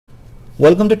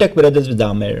Welcome to Tech Brothers with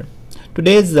Amir.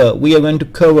 Today's we are going to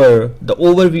cover the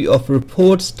overview of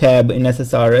reports tab in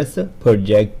SSRS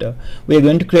project. We are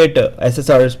going to create a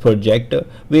SSRS project.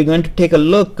 We are going to take a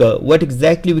look what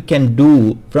exactly we can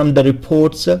do from the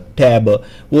reports tab.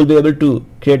 We'll be able to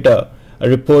create a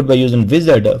report by using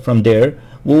wizard from there.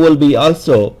 We will be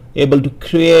also able to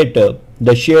create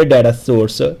the shared data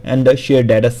source and the shared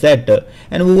data set,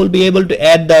 and we will be able to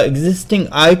add the existing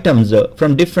items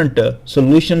from different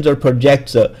solutions or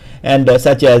projects and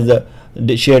such as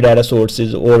the shared data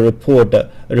sources or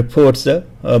reports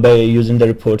by using the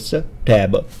reports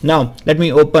tab. Now let me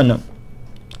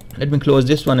close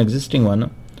this one, existing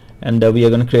one, and we are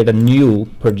going to create a new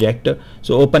project.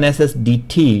 So open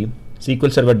SSDT,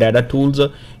 SQL Server Data Tools,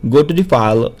 go to the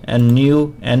file and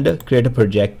new and create a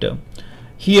project.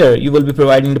 Here you will be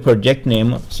providing the project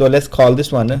name, so let's call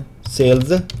this one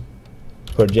sales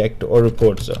project or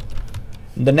reports.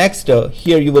 The next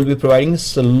here you will be providing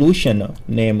solution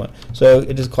name, so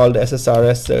it is called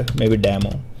SSRS maybe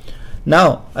demo.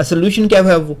 Now a solution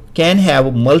can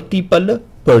have multiple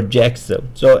projects,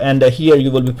 so and here you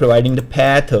will be providing the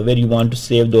path where you want to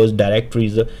save those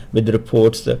directories with the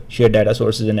reports, shared data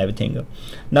sources and everything.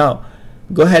 Now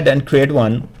go ahead and create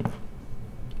one.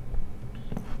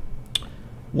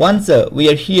 Once we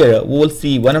are here, we will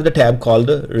see one of the tab called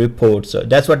reports.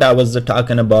 That's what I was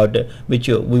talking about, which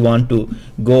we want to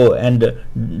go and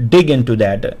dig into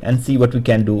that and see what we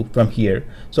can do from here.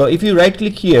 So if you right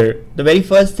click here, the very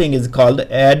first thing is called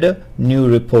add new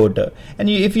report, and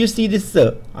if you see this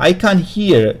icon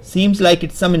here, seems like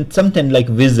it's something like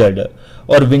wizard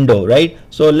or window, right?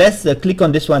 So let's click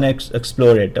on this one and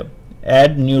explore it.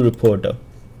 Add new report.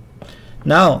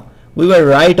 Now we were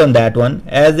right on that one,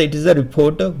 as it is a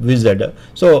report wizard.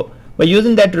 So by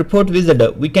using that report wizard,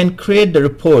 we can create the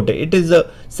report. It is a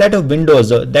set of windows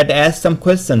that ask some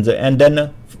questions, and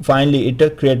then finally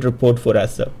it create report for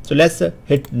us. So let's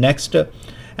hit next,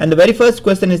 and the very first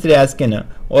question is asking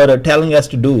or telling us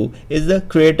to do is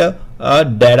create a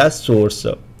data source.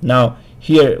 Now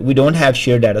here we don't have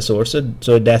shared data source,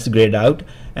 so that's grayed out,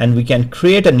 and we can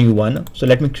create a new one. So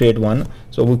let me create one.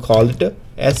 So we call it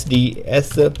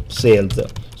SDS sales.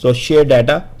 So shared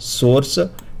data source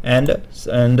and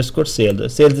underscore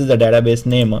sales. Sales is the database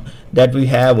name that we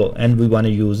have and we want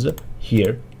to use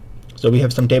here. So we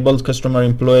have some tables, customer,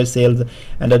 employee, sales,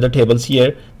 and other tables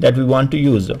here that we want to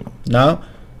use. Now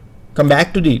come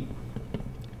back to the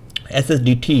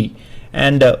SSDT,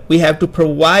 and we have to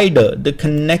provide the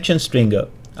connection string.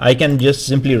 I can just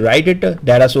simply write it,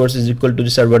 data source is equal to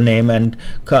the server name and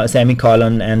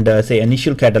semicolon, and say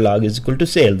initial catalog is equal to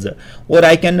sales, or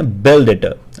I can build it.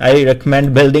 I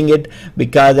recommend building it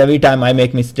because every time I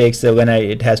make mistakes when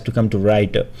it has to come to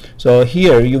write. So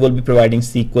here you will be providing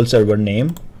SQL server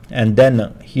name, and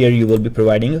then here you will be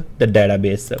providing the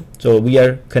database. So we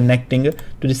are connecting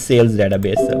to the sales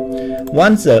database.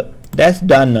 Once that's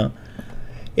done,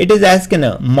 it is asking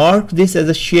mark this as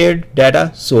a shared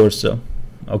data source.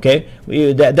 Okay,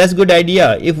 that's a good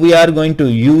idea. If we are going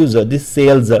to use this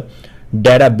sales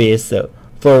database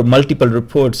for multiple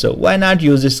reports, why not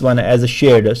use this one as a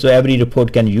shared, so every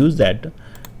report can use that.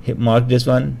 Mark this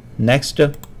one. Next,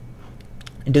 it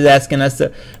is asking us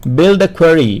build a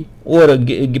query or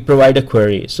provide a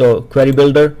query. So query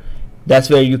builder, that's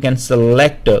where you can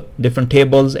select different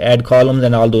tables, add columns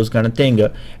and all those kind of thing,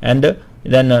 and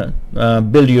then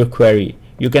build your query.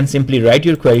 You can simply write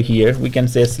your query here. We can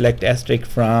say select asterisk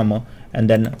from, and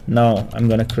then now I'm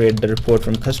going to create the report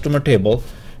from customer table,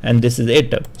 and this is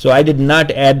it. So I did not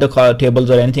add the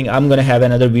tables or anything. I'm going to have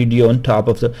another video on top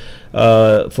of the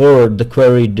for the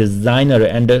query designer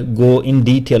and go in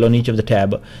detail on each of the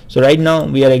tab. So right now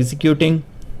we are executing.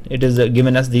 It is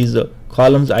given us these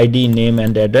columns, ID, name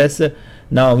and address.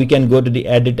 Now we can go to the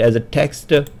edit as a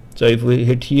text. So if we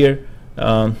hit here,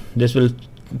 this will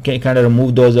kind of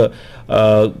remove those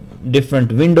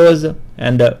different windows,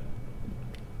 and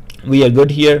we are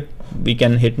good here. We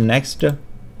can hit next,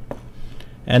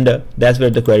 and that's where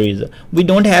the query is. We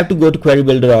don't have to go to query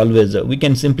builder always. We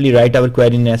can simply write our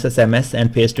query in SSMS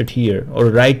and paste it here, or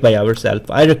write by ourselves.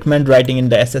 I recommend writing in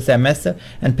the SSMS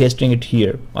and pasting it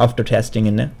here after testing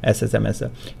in SSMS.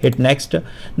 Hit next.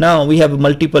 Now we have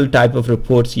multiple type of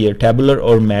reports here, tabular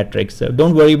or matrix.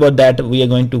 Don't worry about that. We are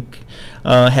going to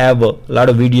have a lot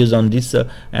of videos on this,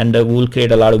 and we will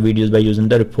create a lot of videos by using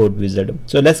the report wizard.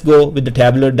 So let's go with the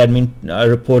tabular. That means a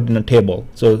report in a table,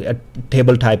 so a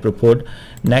table type report.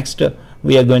 Next,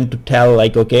 we are going to tell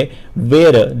like, okay,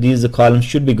 where these columns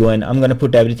should be going. I'm going to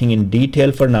put everything in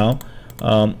detail for now.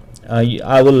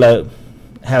 I will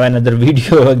have another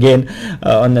video again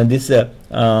on this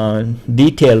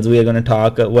details. We are going to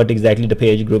talk what exactly the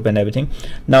page group and everything.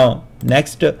 Now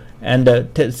next, and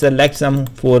select some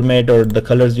format or the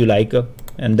colors you like,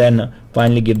 and then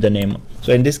finally give the name.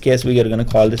 So in this case we are going to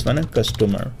call this one a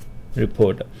customer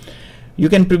report. You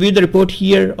can preview the report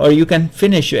here, or you can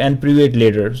finish and preview it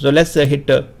later. So let's hit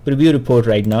preview report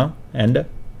right now and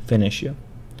finish.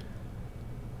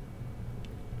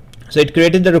 So it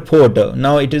created the report.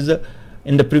 Now it is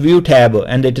in the preview tab,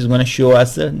 and it is going to show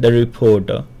us the report,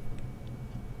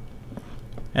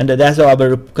 and that's how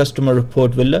our customer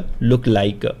report will look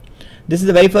like. This is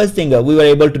the very first thing we were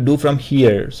able to do from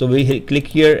here. So we click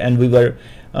here and we were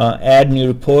add new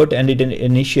report, and it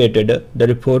initiated the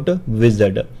report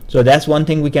wizard. So that's one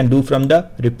thing we can do from the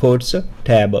reports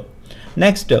tab.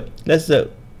 Next, let's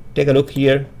take a look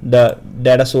here. The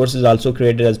data source is also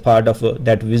created as part of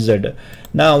that wizard.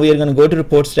 Now we are going to go to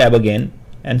reports tab again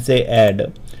and say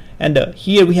add, and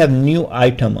here we have new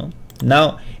item.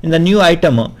 Now in the new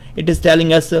item, it is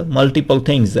telling us multiple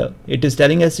things. It is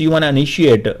telling us you want to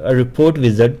initiate a report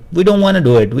wizard. We don't want to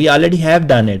do it, we already have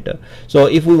done it. So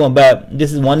if we want,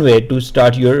 this is one way to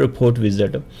start your report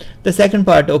wizard. The second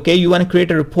part, okay, you want to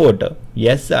create a report.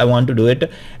 Yes, I want to do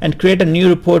it, and create a new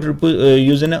report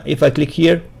using, if I click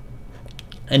here,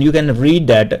 and you can read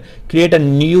that, create a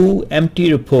new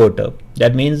empty report.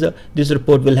 That means this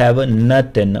report will have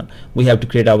nothing. We have to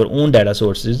create our own data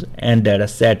sources and data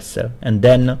sets, and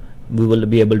then we will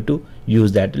be able to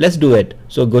use that. Let's do it.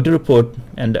 So go to report,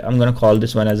 and I'm going to call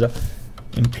this one as a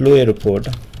employee report.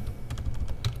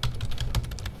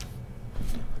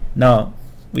 Now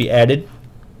we added,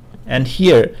 and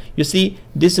here you see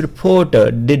this report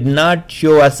did not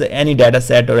show us any data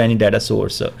set or any data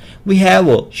source. We have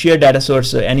a shared data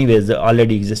source anyways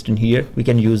already existing here. We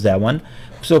can use that one.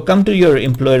 So come to your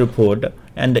employee report,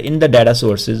 and in the data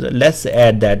sources, let's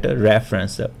add that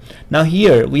reference. Now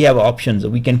here we have options.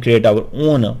 We can create our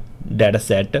own data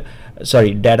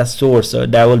source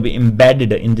that will be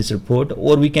embedded in this report,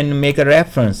 or we can make a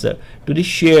reference to the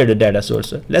shared data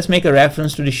source. Let's make a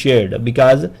reference to the shared,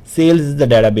 because sales is the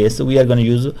database we are going to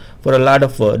use for a lot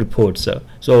of reports.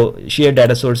 So shared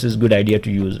data source is good idea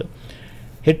to use.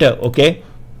 Hit OK.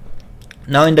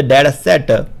 Now in the data set,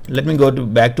 let me go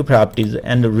back to properties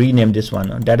and rename this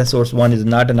one. Data source 1 is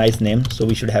not a nice name, so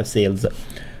we should have sales.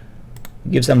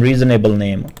 Give some reasonable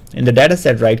name. In the data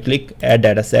set, right click, add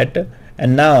data set,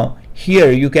 and now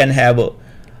here you can have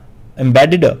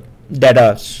embedded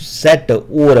data set,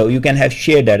 or you can have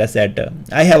shared data set.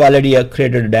 I have already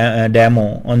created a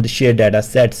demo on the shared data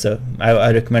sets.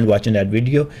 I recommend watching that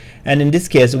video, and in this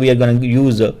case we are going to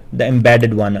use the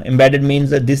embedded one. Embedded means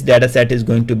that this data set is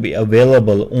going to be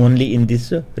available only in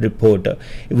this report.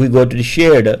 If we go to the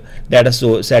shared data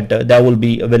set, that will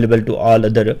be available to all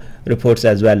other reports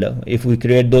as well. If we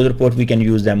create those reports, we can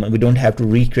use them. We don't have to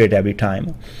recreate every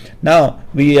time. Now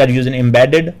we are using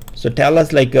embedded, so tell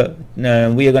us like we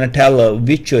are going to tell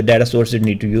which data source you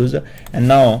need to use, and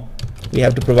now we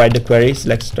have to provide the queries.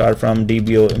 Let's start from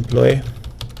DBO employee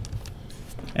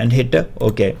and hit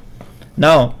OK.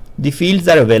 Now the fields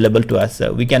are available to us.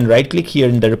 We can right click here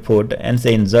in the report and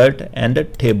say insert and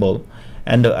table,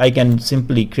 and I can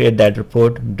simply create that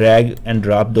report, drag and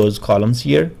drop those columns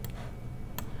here,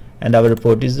 and our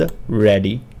report is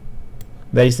ready.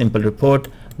 Very simple report.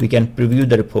 We can preview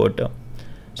the report.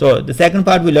 So the second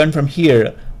part we learned from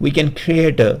here, we can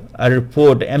create a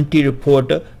report, empty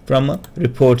report from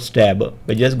reports tab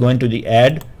by just going to the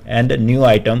add and new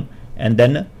item, and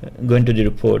then going to the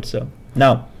reports.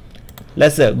 Now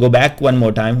let's go back one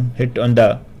more time, hit on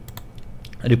the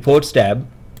reports tab,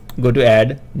 go to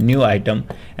add new item,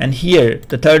 and here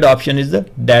the third option is the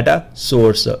data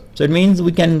source. So it means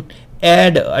we can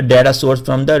add a data source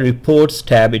from the reports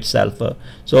tab itself.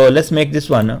 So let's make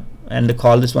this one and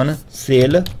call this one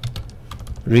sale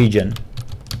region.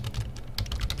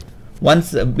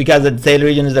 Because the sale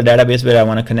region is the database where I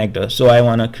want to connect, so I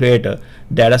want to create a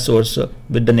data source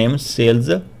with the name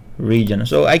sales region.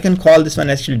 So I can call this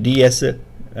one actually DS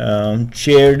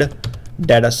shared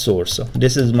data source.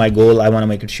 This is my goal. I want to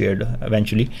make it shared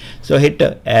eventually. So hit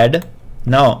add.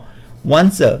 Now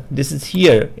once this is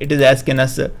here, it is asking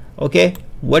us okay,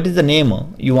 what is the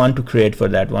name you want to create for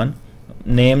that one,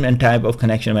 name and type of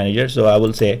connection manager. So I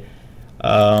will say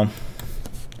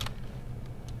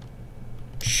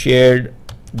shared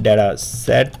data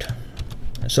set,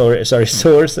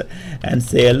 source and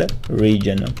sale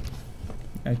region.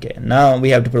 Okay, now we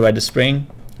have to provide the string.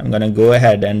 I'm going to go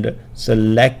ahead and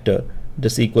select the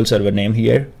SQL Server name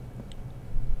here,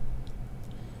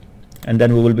 and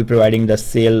then we will be providing the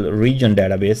sale region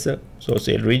database. So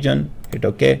sale region, hit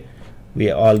OK. We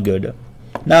are all good.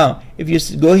 Now if you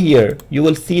go here, you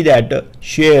will see that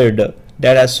shared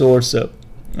data source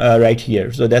right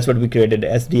here. So that's what we created,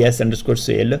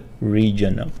 SDS_sale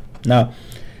region. Now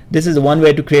this is one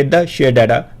way to create the shared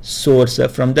data source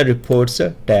from the reports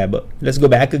tab. Let's go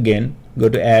back again, go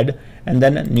to add and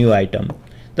then new item.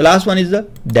 The last one is the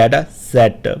data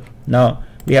set. Now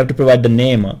we have to provide the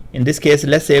name. In this case,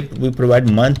 let's say we provide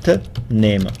month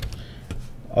name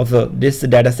of this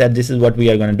data set. This is what we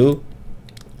are going to do.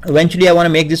 Eventually I want to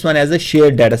make this one as a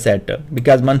shared data set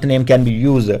because month name can be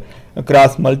used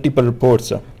across multiple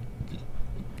reports.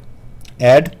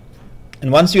 Add,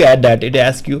 and once you add that, it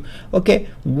asks you, okay,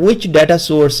 which data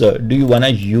source do you want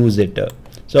to use it?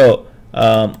 So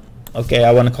okay,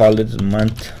 I want to call it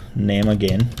month name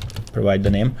again, provide the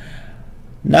name.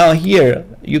 Now here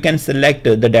you can select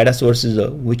the data sources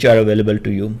which are available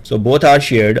to you. So both are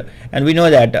shared, and we know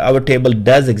that our table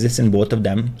does exist in both of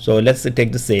them. So let's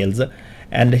take the sales,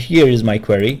 and here is my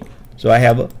query. So I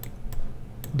have a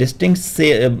distinct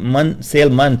sale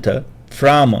month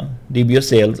from DBO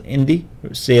sales in the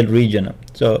sale region.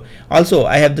 So also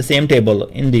I have the same table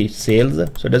in the sales,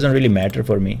 so it doesn't really matter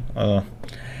for me.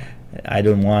 I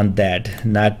don't want that.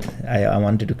 I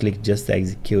wanted to click just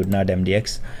execute, not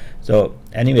MDX. So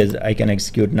anyways, I can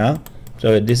execute now.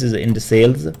 So this is in the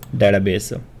sales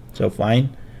database. So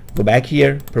fine, go back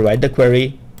here, provide the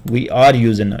query. We are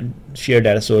using a shared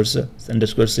data source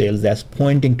 _sales that's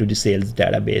pointing to the sales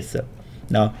database.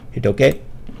 Now hit OK,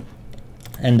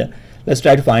 and let's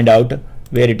try to find out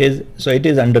where it is. So it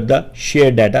is under the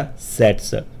shared data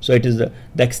sets. So it is the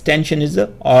extension is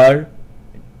RSD,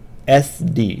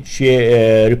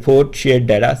 report shared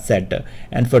data set,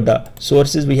 and for the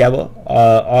sources we have a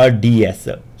RDS,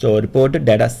 so report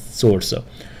data source.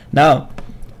 Now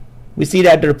we see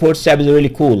that the reports tab is really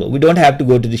cool. We don't have to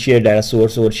go to the shared data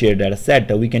source or shared data set.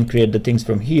 We can create the things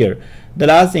from here. The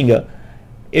last thing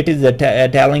it is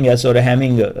telling us or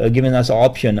having given us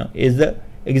option is the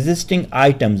existing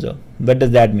items. What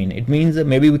does that mean? It means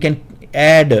maybe we can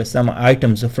add some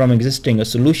items from existing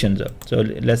solutions. So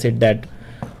let's hit that.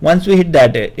 Once we hit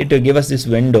that, it will give us this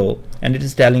window, and it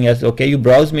is telling us, okay, you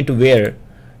browse me to where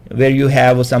you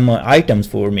have some items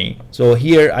for me. So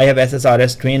here I have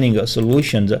SSRS training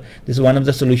solutions. This is one of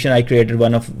the solution I created,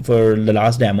 for the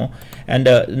last demo, and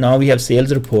now we have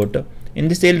sales report. In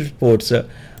the sales reports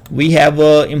we have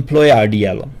employee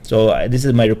RDL. So this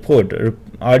is my report.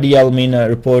 RDL mean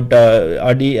report,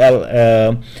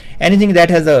 RDL, anything that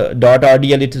has a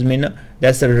 .RDL, it is mean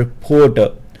that's a report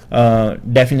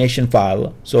definition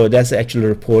file. So that's the actual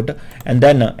report. And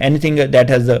then anything that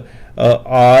has a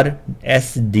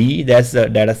RSD, that's the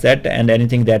data set, and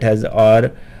anything that has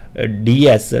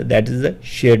RDS, that is a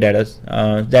shared data.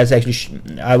 That's actually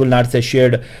I will not say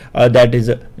shared, that is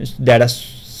a data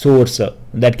source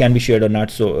that can be shared or not,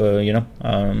 so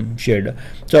shared.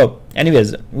 So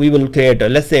anyways, we will create,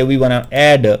 let's say we want to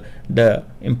add the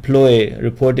employee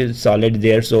report is already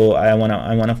there, so I want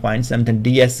to find something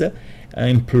DS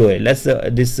employee. Let's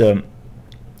add this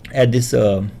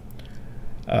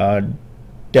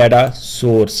data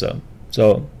source.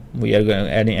 So we are going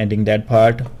adding that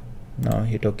part. Now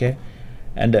hit OK,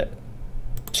 and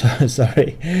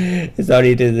sorry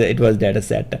it was data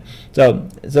set. So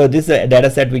this data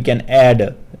set we can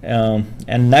add,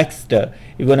 and next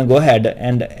you're going to go ahead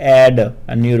and add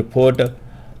a new report.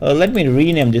 Let me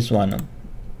rename this one.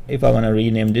 If I want to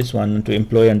rename this one to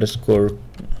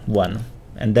employee_1,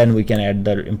 and then we can add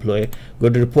the employee. Go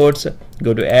to reports,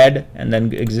 go to add, and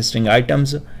then existing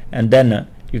items, and then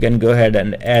you can go ahead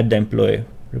and add the employee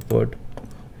report.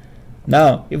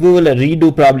 Now if we will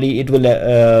redo, probably it will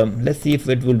let's see if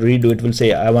it will redo. It will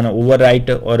say I want to overwrite,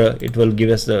 or it will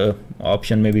give us the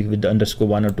option maybe with the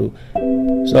 _1 or 2.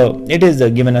 So it is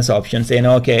given us option saying,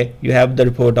 okay, you have the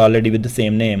report already with the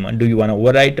same name. Do you want to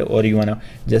overwrite, or you want to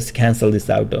just cancel this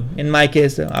out? In my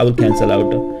case, I will cancel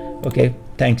out. Okay,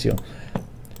 thanks you.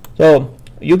 So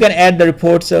you can add the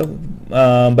reports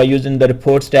by using the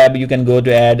reports tab. You can go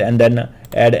to add and then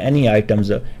add any items.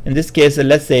 In this case,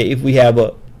 let's say if we have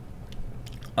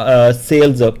a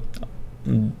sales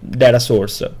data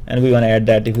source and we want to add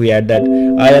that, if we add that,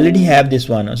 I already have this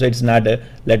one, so it's not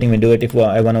letting me do it. If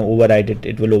I want to overwrite it,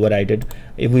 it will overwrite it.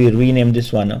 If we rename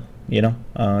this one,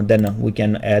 then we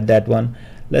can add that one.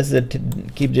 Let's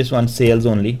keep this one sales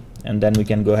only, and then we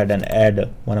can go ahead and add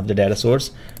one of the data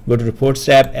source. Go to reports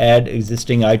tab, add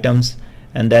existing items,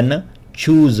 and then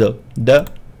choose the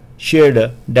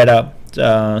shared data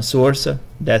source,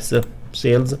 that's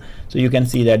sales. So you can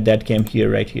see that came here,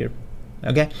 right here.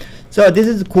 Okay, so this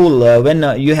is cool when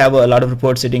you have a lot of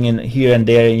reports sitting in here and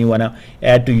there, and you want to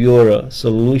add to your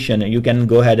solution. You can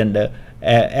go ahead and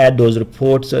add those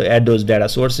reports, add those data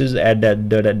sources, add the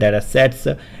data sets,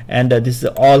 and this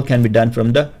all can be done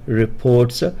from the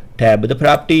reports tab. The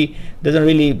property doesn't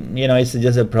really, it's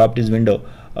just a properties window.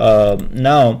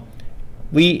 Now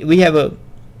we have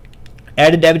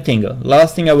added everything.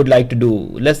 Last thing I would like to do,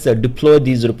 let's deploy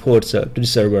these reports to the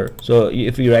server. So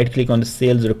if you right click on the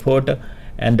sales report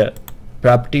and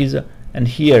properties, and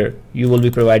here you will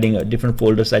be providing different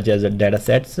folders such as data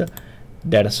sets,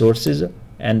 data sources,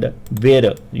 and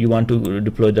where you want to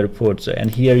deploy the reports,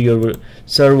 and here your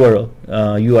server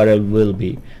URL will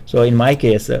be. So in my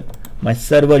case, my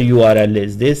server URL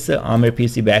is this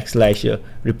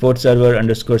 /report server _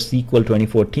 SQL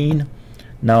 2014.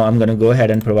 Now I'm going to go ahead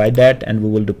and provide that, and we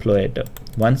will deploy it.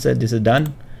 Once this is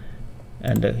done,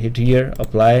 and hit here,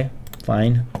 apply,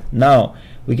 fine. Now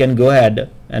we can go ahead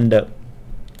and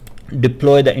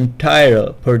deploy the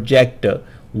entire project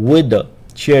with the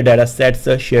shared data sets,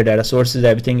 shared data sources,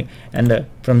 everything. And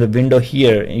from the window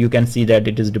here you can see that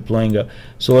it is deploying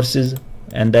sources,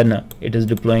 and then it is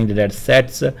deploying the data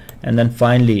sets, and then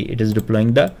finally it is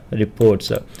deploying the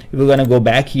reports. If we're going to go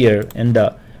back here in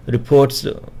the reports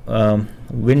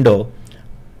window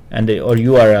and or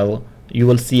URL, you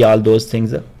will see all those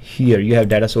things here. You have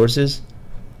data sources,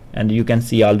 and you can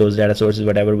see all those data sources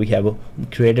whatever we have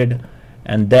created,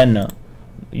 and then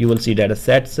you will see data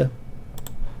sets,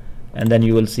 and then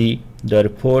you will see the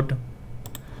report,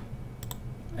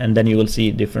 and then you will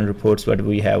see different reports what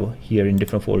we have here in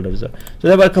different folders. So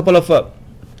there were a couple of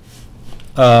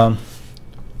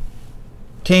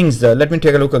things. Let me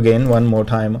take a look again one more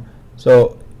time.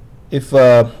 So if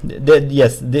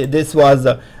this was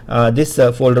this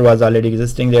folder was already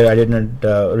existing there. I didn't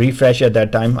refresh at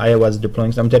that time. I was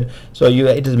deploying something, so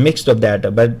it is mixed of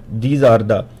that, but these are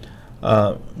the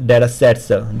data sets.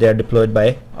 They are deployed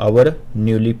by our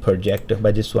newly project,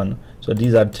 by this one. So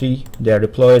these are 3, they are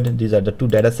deployed. These are the 2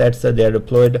 data sets, they are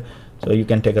deployed. So you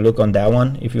can take a look on that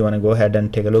one. If you want to go ahead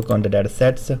and take a look on the data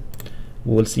sets,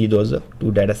 we will see those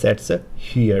 2 data sets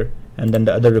here, and then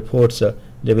the other reports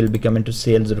they will be coming to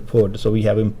sales report. So we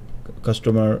have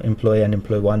customer, employee, and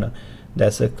employee 1.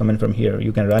 That's coming from here.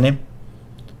 You can run it.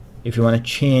 If you want to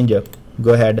change,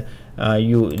 go ahead.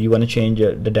 You want to change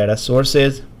the data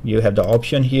sources. You have the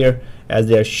option here. As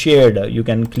they are shared, you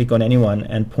can click on anyone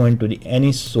and point to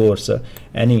any source,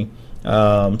 any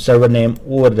server name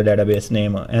or the database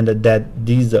name, and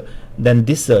then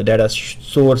this data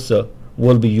source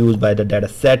will be used by the data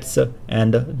sets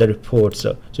and the reports.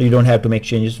 So you don't have to make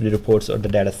changes to the reports or the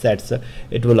data sets.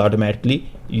 It will automatically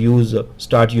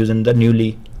start using the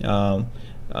newly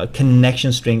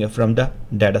connection string from the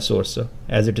data source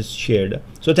as it is shared.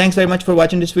 So thanks very much for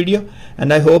watching this video,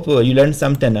 and I hope you learned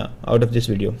something out of this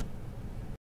video.